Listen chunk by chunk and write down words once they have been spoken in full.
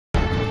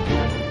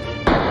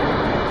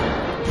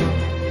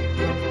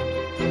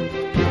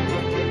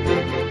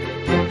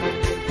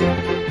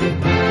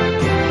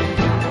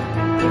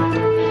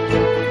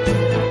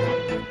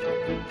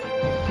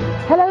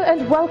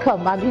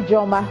welcome. I'm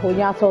Ijoma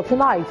Onyato.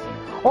 Tonight,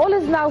 all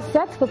is now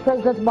set for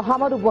President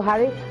Muhammadu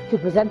Buhari to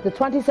present the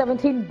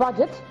 2017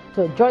 budget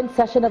to a joint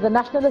session of the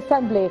National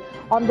Assembly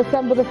on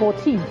December the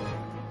 14th.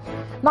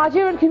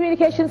 Nigerian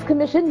Communications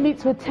Commission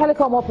meets with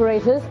telecom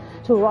operators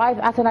to arrive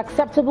at an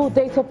acceptable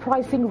data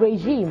pricing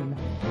regime.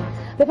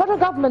 The federal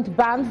government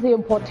bans the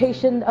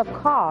importation of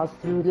cars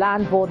through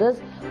land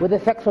borders with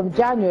effect from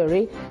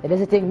January,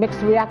 eliciting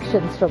mixed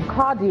reactions from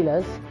car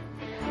dealers.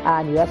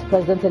 And US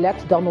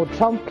President-elect Donald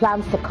Trump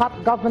plans to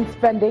cut government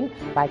spending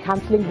by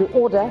cancelling the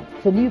order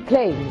for new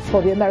planes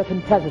for the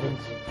American president.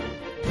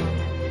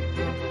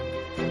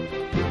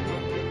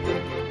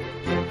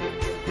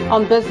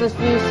 On business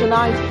news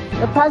tonight,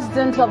 the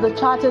president of the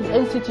Chartered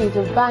Institute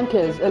of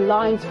Bankers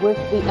aligns with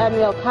the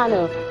Emir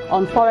Kano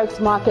on forex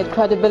market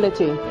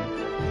credibility.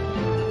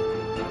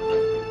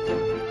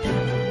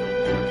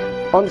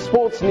 On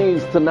sports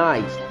news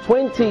tonight,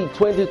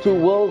 2022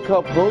 World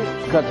Cup host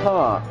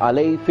Qatar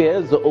allay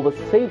fears over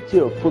safety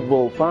of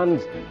football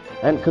fans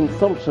and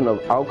consumption of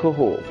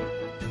alcohol.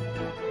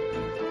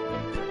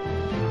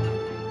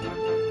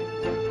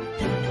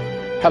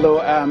 Hello,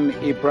 I'm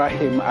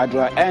Ibrahim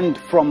Adra, and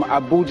from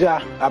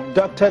Abuja,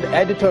 abducted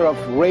editor of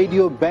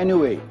Radio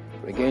Benue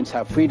regains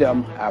her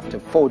freedom after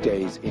 4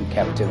 days in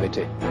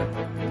captivity.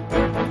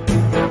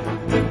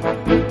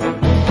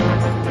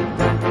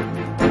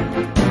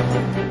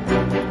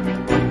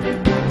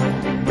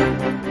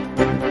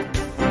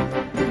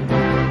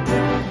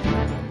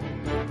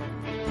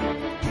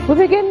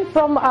 We begin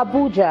from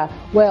Abuja,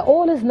 where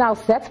all is now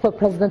set for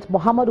President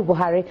Muhammadu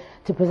Buhari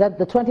to present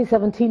the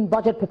 2017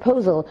 budget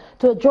proposal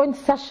to a joint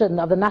session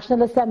of the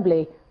National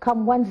Assembly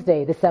come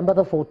Wednesday, December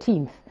the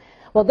 14th.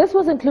 Well, this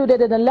was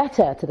included in a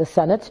letter to the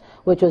Senate,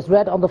 which was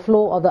read on the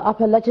floor of the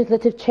upper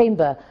legislative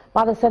chamber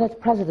by the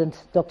Senate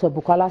President, Dr.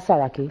 Bukola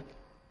Saraki.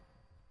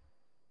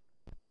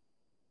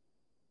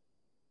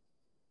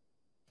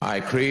 I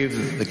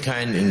crave the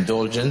kind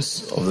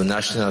indulgence of the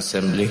National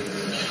Assembly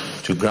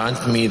to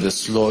grant me the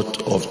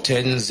slot of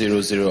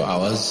 10:00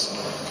 hours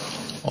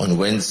on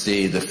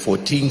Wednesday, the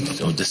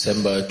 14th of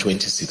December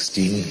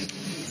 2016,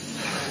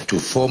 to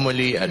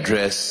formally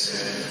address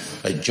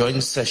a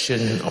joint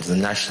session of the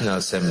National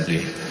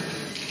Assembly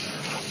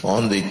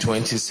on the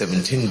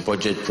 2017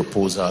 budget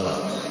proposal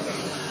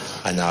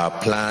and our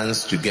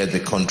plans to get the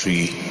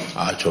country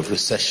out of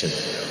recession.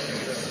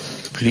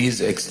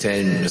 Please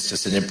extend, Mr.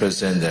 Senate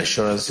President, the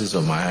assurances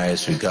of my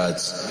highest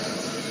regards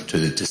to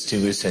the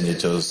distinguished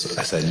senators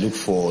as I look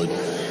forward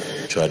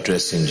to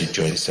addressing the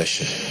joint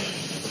session.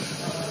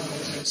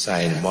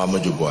 Signed,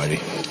 Muhammadu Buhari.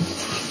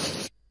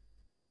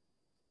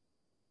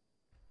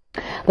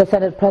 The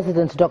Senate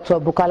President, Dr.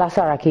 Bukola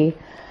Saraki.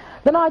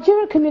 The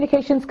Nigerian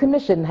Communications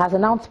Commission has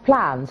announced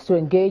plans to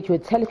engage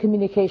with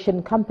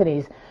telecommunication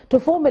companies to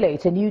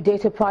formulate a new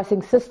data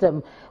pricing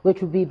system which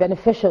would be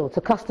beneficial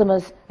to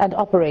customers and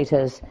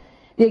operators.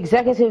 The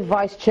Executive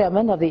Vice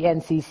Chairman of the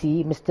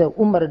NCC, Mr.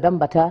 Umar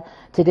Dambata,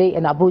 today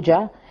in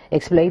Abuja,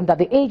 explained that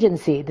the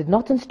agency did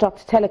not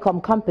instruct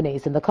telecom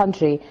companies in the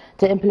country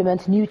to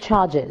implement new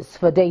charges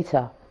for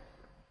data.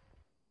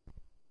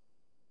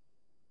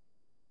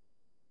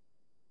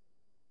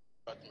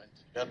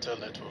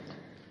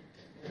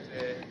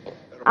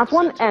 At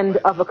one end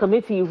of a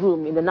committee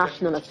room in the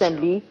National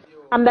Assembly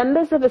are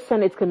members of the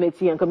Senate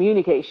Committee on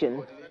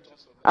Communication.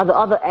 At the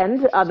other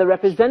end are the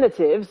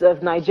representatives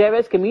of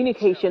Nigeria's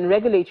Communication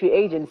Regulatory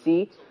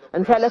Agency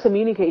and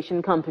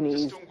telecommunication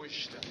companies.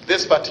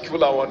 This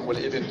particular one will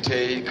even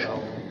take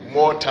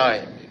more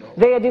time.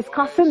 They are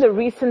discussing the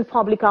recent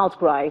public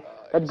outcry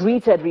that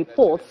greeted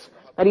reports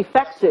that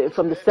effective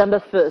from December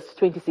 1st,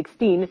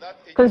 2016,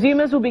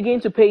 consumers will begin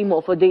to pay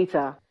more for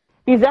data.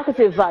 The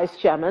Executive Vice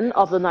Chairman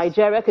of the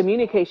Nigeria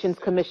Communications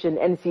Commission,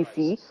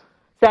 NCC,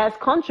 says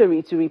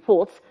contrary to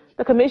reports,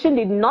 the Commission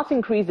did not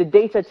increase the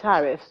data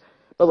tariff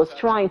but was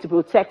trying to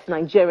protect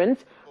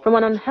Nigerians from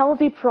an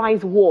unhealthy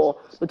price war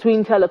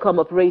between telecom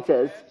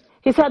operators.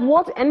 He said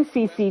what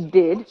NCC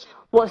did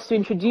was to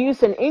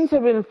introduce an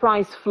interim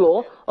price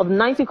floor of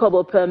 90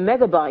 kobo per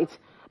megabyte,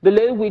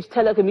 below which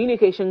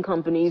telecommunication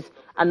companies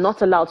are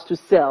not allowed to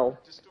sell.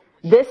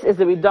 This is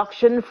a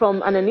reduction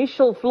from an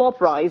initial floor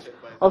price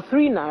of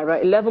 3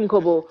 naira 11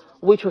 kobo,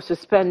 which was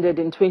suspended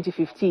in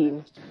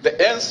 2015. The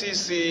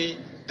NCC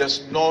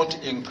does not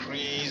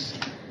increase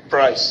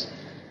price.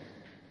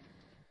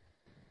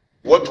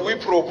 What we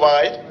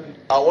provide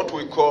are what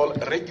we call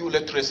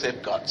regulatory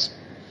safeguards.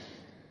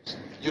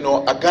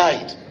 A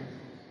guide,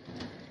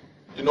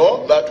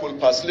 that will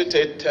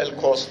facilitate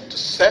telcos to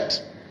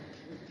set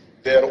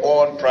their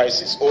own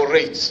prices or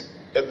rates,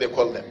 as they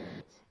call them.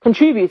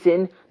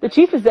 Contributing, the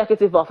Chief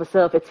Executive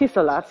Officer of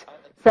Etisalat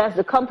says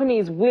the company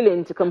is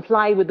willing to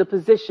comply with the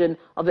position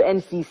of the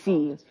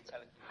NCC.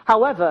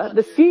 However,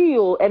 the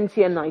CEO of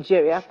MTN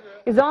Nigeria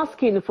is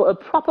asking for a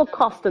proper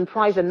cost and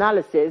price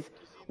analysis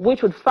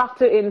which would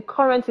factor in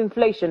current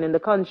inflation in the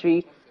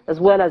country as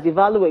well as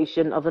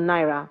evaluation of the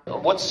naira.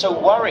 What's so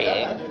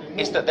worrying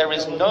is that there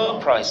is no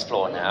price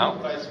floor now,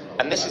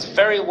 And this is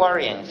very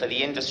worrying for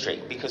the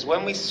industry, because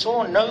when we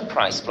saw no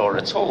price floor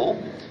at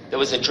all, there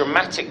was a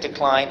dramatic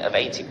decline of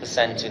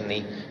 80%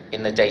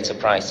 in the data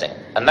pricing.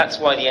 And that's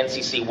why the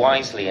NCC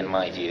wisely, in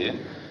my view,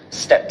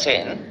 stepped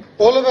in.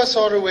 All of us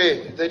are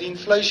aware that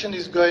inflation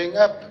is going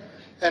up,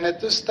 and at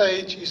this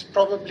stage is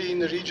probably in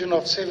the region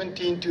of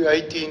 17 to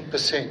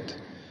 18%.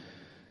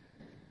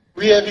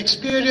 We have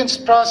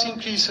experienced price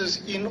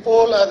increases in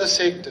all other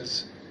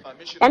sectors.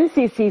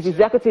 NCC's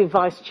Executive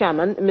Vice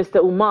Chairman,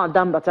 Mr. Umar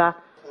Dambata,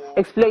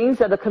 explains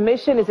that the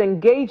Commission is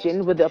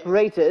engaging with the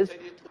operators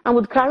and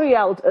would carry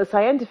out a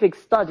scientific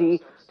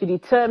study to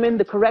determine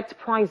the correct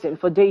pricing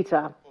for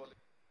data.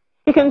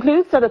 He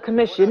concludes that the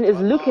Commission is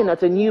looking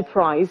at a new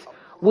price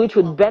which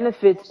would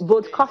benefit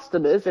both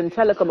customers and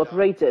telecom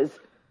operators.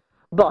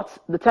 But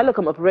the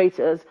telecom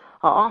operators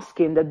are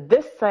asking that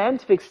this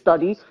scientific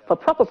study for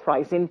proper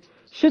pricing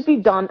should be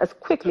done as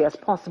quickly as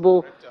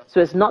possible so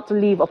as not to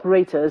leave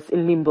operators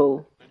in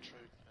limbo.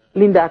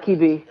 Linda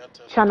Akibe,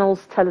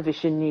 Channels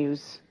Television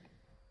News.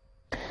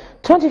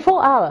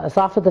 24 hours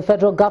after the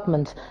federal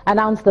government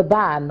announced the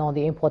ban on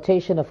the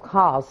importation of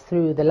cars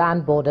through the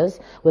land borders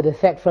with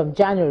effect from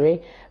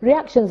January,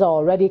 reactions are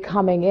already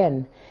coming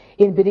in.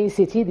 In Benin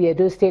City, the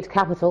Edo State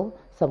capital,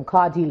 some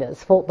car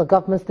dealers fault the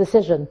government's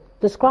decision,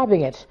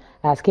 describing it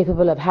as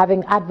capable of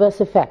having adverse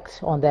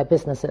effects on their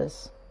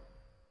businesses.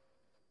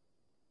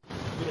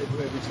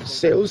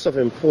 Sales of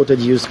imported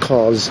used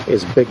cars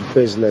is big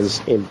business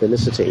in Benin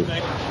City.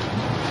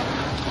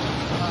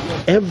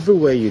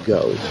 Everywhere you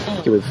go,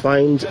 you will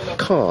find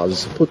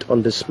cars put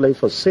on display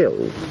for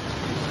sale.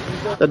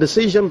 The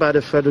decision by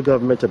the federal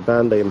government to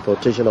ban the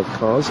importation of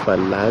cars by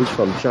land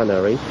from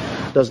January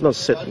does not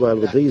sit well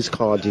with these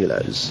car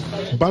dealers.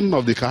 Ban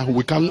of the car,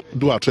 we can't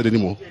do our trade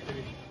anymore.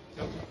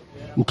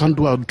 We can't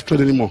do our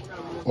trade anymore.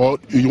 Or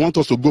you want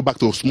us to go back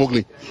to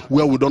smuggling,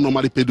 where we don't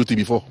normally pay duty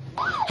before?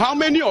 How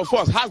many of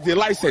us has the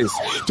license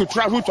to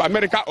travel to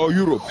America or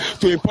Europe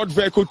to import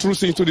vehicle through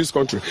into this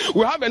country?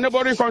 We have a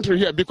neighboring country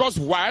here, because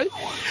why?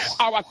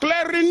 Our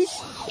clearing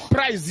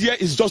price here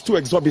is just too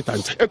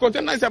exorbitant. A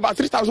container is about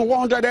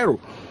 3,100 euro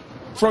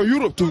from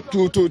Europe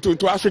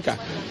to Africa.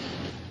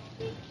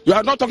 You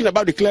are not talking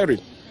about the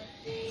clearing.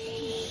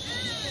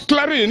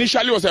 Clearing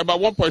initially was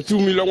about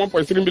 1.2 million,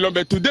 1.3 million,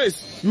 but today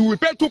you will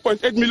pay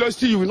 2.8 million,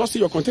 still you will not see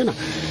your container.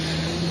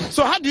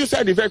 So how do you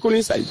sell the vehicle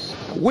inside?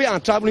 We are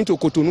traveling to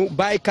Cotonou,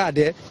 buy car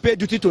there, pay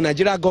duty to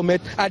Nigeria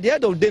government. At the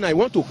end of the day, I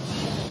want to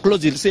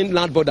close the same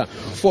land border.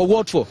 For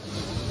what for?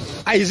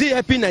 Is he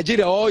helping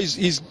Nigeria, or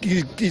is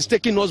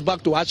taking us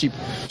back to hardship?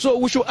 So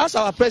we should ask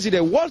our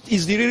president, what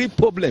is the real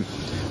problem?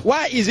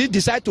 Why is he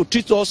decide to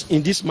treat us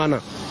in this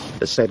manner?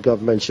 The said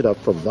government should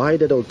have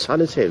provided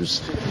alternatives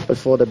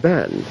before the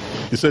ban.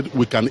 He said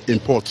we can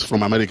import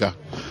from America.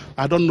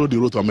 I don't know the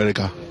road to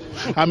America.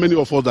 How many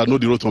of us that know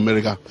the road to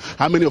America?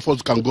 How many of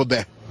us can go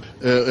there?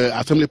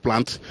 Assembly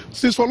plant.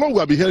 Since for long we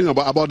have been hearing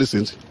about these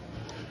things.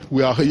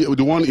 We are here,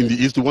 the one in the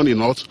east, the one in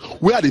the north.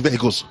 Where are the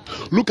vehicles?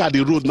 Look at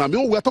the road now.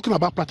 We are talking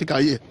about practical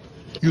here.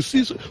 You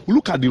see,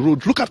 look at the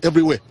road, look at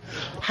everywhere.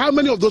 How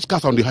many of those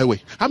cars on the highway?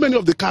 How many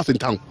of the cars in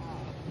town?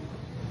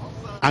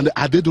 And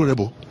are they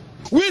durable?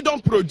 We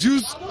don't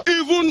produce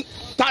even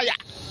tire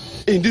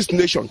in this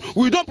nation.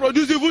 We don't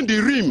produce even the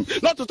rim,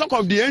 not to talk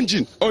of the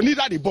engine, or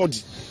neither the body,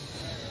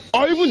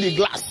 or even the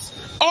glass.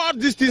 All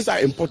these things are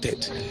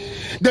imported.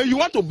 Then you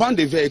want to ban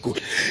the vehicle.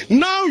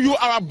 Now you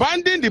are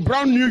abandoning the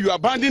brand new, you are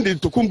abandoning the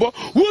Tokumbo.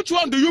 Which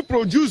one do you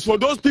produce for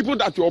those people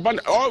that you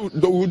abandon? Or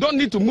we don't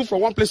need to move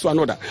from one place to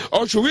another?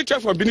 Or should we try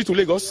from Benin to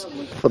Lagos?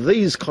 For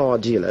these car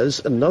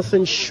dealers,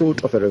 nothing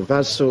short of a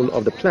reversal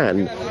of the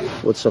plan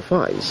would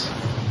suffice.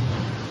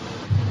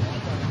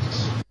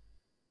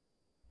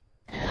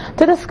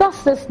 To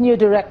discuss this new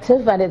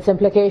directive and its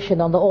implication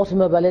on the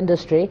automobile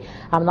industry,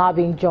 I'm now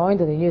being joined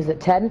in the News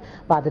at 10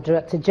 by the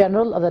Director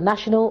General of the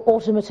National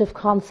Automotive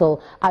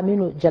Council,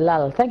 Aminu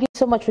Jalal. Thank you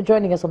so much for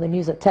joining us on the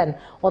News at 10,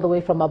 all the way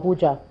from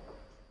Abuja.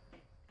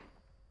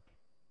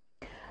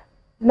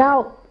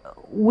 Now,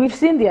 we've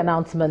seen the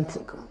announcement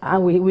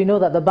and we know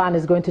that the ban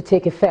is going to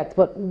take effect,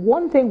 but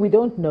one thing we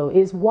don't know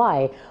is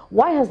why.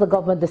 Why has the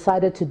government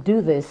decided to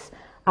do this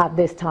at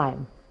this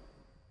time?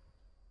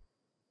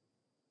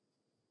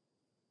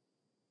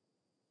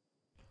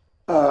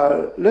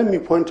 Let me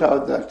point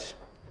out that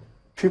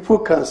people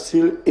can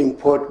still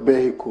import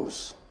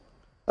vehicles.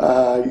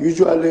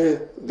 Usually,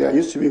 there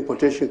used to be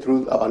importation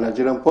through our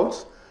Nigerian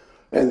ports,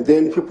 and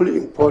then people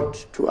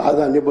import to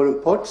other neighboring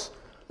ports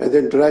and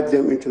then drive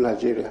them into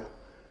Nigeria.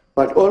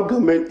 But all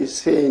government is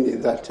saying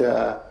is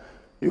that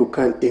you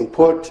can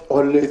import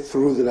only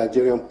through the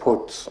Nigerian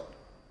ports.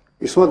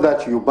 It's not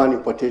that you ban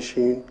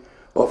importation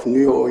of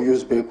new or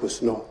used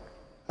vehicles, no.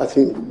 I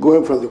think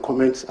going from the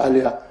comments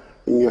earlier,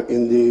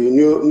 in the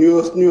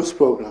news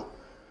program.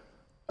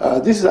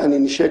 This is an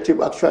initiative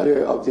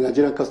actually of the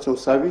Nigerian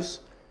Customs Service,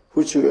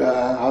 which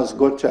has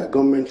got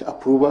government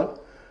approval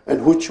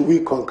and which we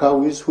concur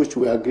with, which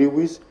we agree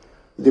with.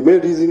 The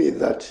main reason is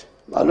that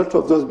a lot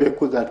of those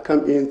vehicles that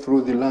come in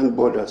through the land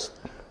borders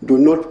do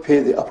not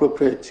pay the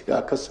appropriate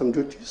custom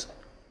duties.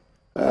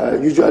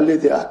 Usually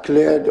they are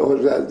cleared or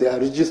they are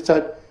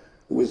registered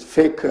with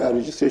fake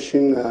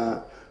registration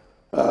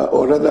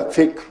or rather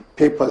fake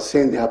papers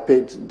saying they have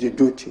paid the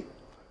duty.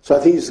 So I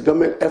think it's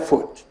government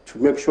effort to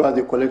make sure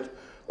they collect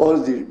all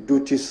the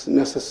duties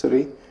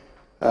necessary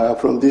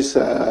from this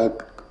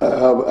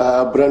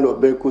brand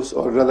of vehicles,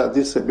 or rather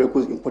this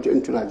vehicles imported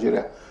into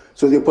Nigeria.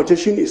 So the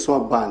importation is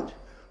not banned.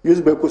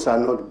 Used vehicles are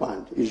not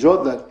banned. It's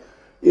just that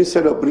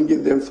instead of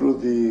bringing them through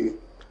the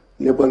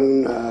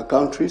neighboring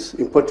countries,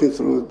 importing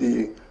through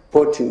the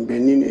port in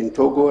Benin and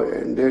Togo,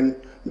 and then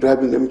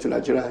driving them to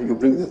Nigeria, you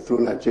bring them through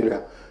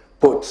Nigeria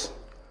ports.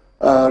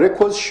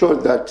 Records show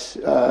that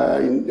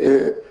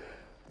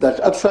that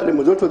actually the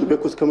majority of the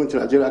vehicles coming to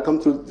Nigeria come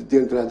through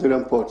the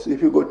Nigerian ports.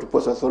 If you go to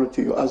Ports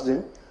Authority, you ask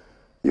them,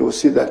 you will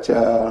see that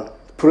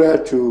prior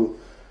to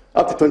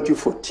up to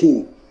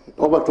 2014,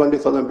 over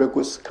 20,000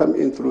 vehicles come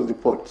in through the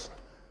ports.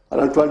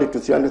 Around 20 to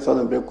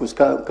 300,000 vehicles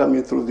come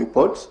in through the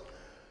ports,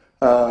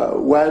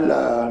 while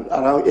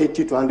around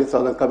 80 to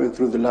 100,000 coming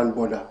through the land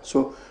border.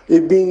 So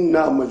it being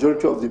now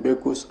majority of the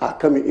vehicles are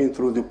coming in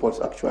through the ports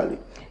actually.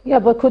 Yeah,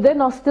 but could they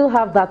not still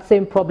have that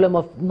same problem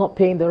of not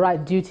paying the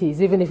right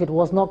duties, even if it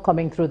was not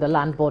coming through the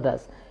land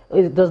borders?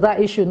 Does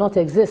that issue not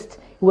exist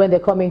when they're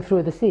coming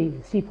through the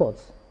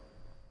seaports?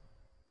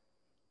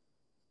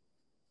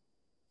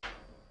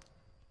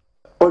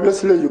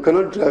 Obviously, you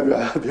cannot drive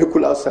your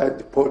vehicle outside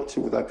the port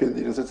without paying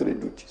the necessary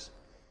duties.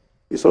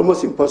 It's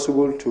almost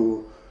impossible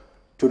to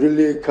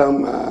really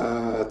come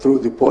through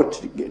the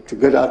port, to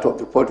get out of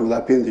the port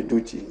without paying the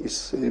duty.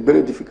 It's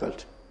very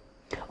difficult.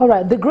 All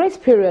right. The grace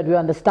period, we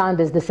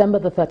understand, is December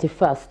the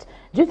 31st.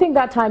 Do you think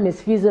that time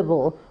is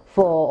feasible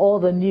for all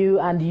the new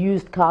and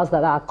used cars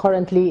that are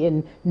currently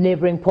in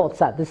neighboring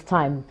ports at this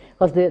time?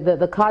 Because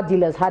the car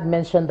dealers had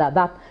mentioned that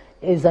that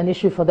is an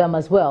issue for them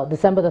as well.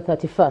 December the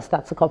 31st,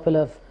 that's a couple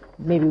of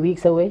maybe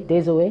weeks away,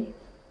 days away?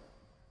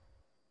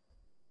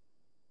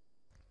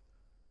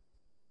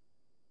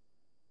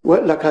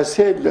 Well, like I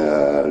said,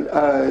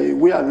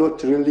 we are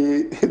not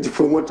really the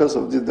promoters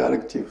of this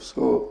directive.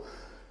 So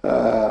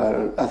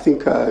I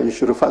think you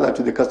should refer that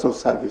to the Customs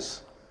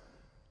Service.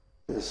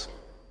 Yes.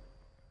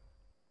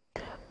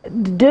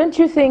 Don't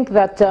you think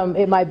that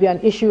it might be an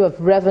issue of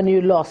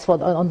revenue loss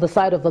on the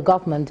side of the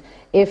government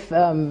if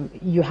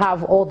you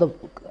have all the,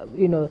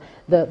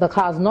 the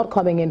cars not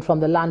coming in from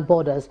the land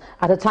borders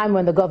at a time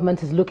when the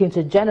government is looking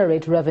to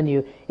generate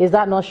revenue? Is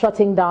that not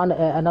shutting down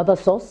another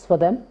source for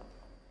them?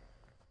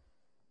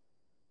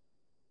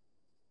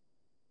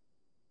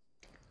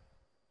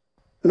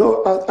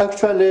 No,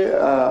 actually,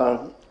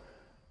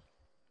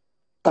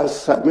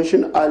 as I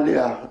mentioned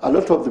earlier, a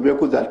lot of the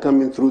vehicles that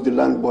come in through the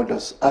land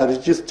borders are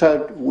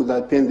registered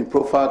without paying the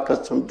proper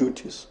custom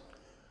duties.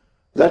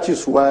 That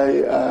is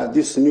why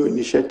this new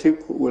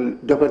initiative will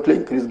definitely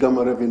increase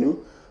government revenue,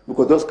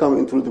 because those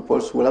coming through the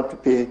ports will have to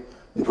pay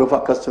the proper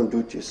custom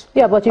duties.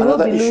 Yeah, but you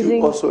Another will be issue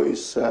losing... also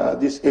is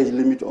this age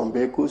limit on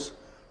vehicles.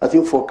 I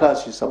think for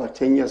cars it's about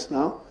 10 years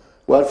now,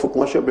 while for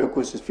commercial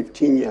vehicles it's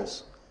 15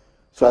 years.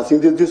 So I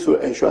think that this will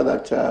ensure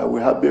that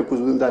we have vehicles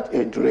within that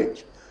age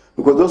range.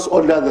 Because those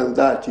older than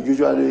that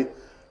usually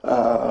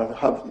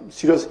have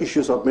serious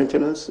issues of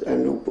maintenance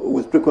and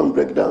with frequent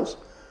breakdowns,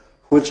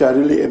 which are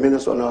really a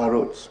menace on our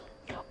roads.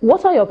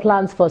 What are your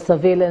plans for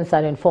surveillance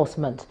and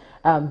enforcement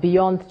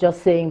beyond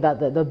just saying that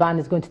the ban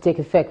is going to take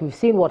effect? We've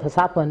seen what has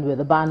happened with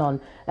the ban on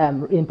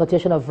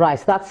importation of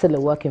rice. That's still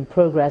a work in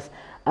progress.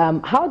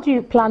 How do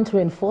you plan to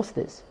enforce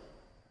this?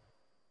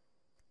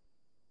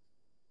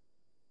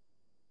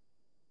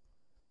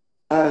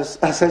 As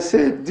I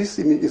said, this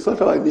is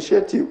not our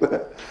initiative.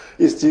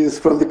 It's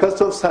from the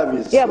Customs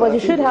Service. Yeah, but you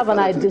should have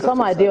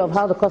some idea of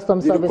how the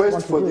Customs Service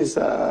wants to do it. The request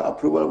for this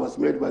approval was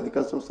made by the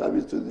Customs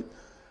Service to the...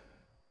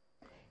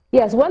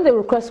 Yes, when the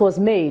request was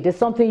made, it's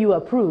something you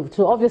approved.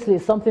 So obviously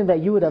it's something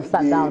that you would have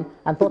sat down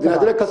and thought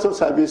about. The Customs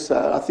Service,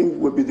 I think,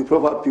 would be the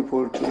proper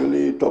people to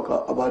really talk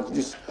about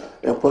this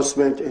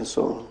enforcement and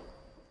so on.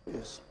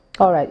 Yes.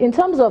 All right. In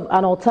terms of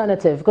an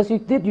alternative, because you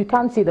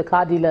can't see the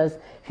car dealers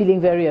feeling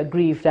very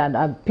aggrieved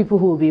and people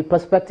who will be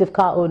prospective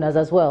car owners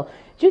as well.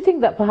 Do you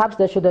think that perhaps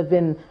there should have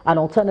been an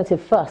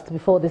alternative first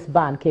before this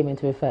ban came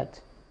into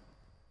effect?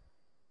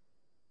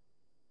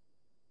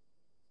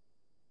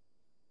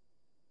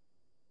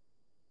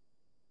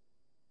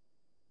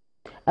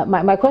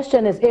 My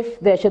question is if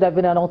there should have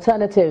been an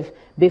alternative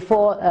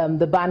before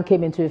the ban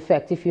came into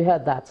effect, if you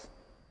heard that.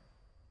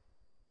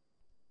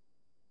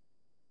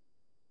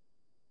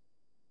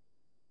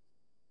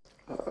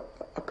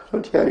 I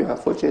can't hear you,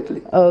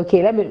 unfortunately.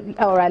 Okay,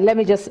 let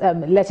me just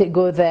let it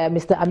go there.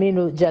 Mr.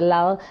 Aminu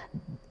Jalal,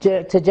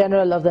 Director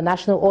General of the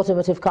National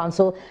Automotive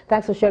Council,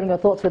 thanks for sharing your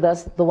thoughts with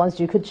us, the ones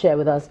you could share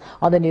with us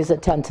on the news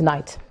at 10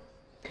 tonight.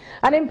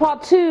 And in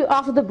part 2,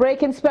 after the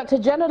break, Inspector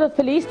General of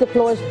Police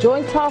deploys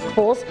joint task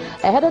force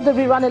ahead of the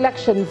rerun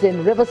elections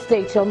in Rivers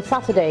State on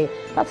Saturday.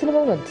 That's in a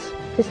moment.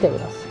 Please stay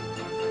with us.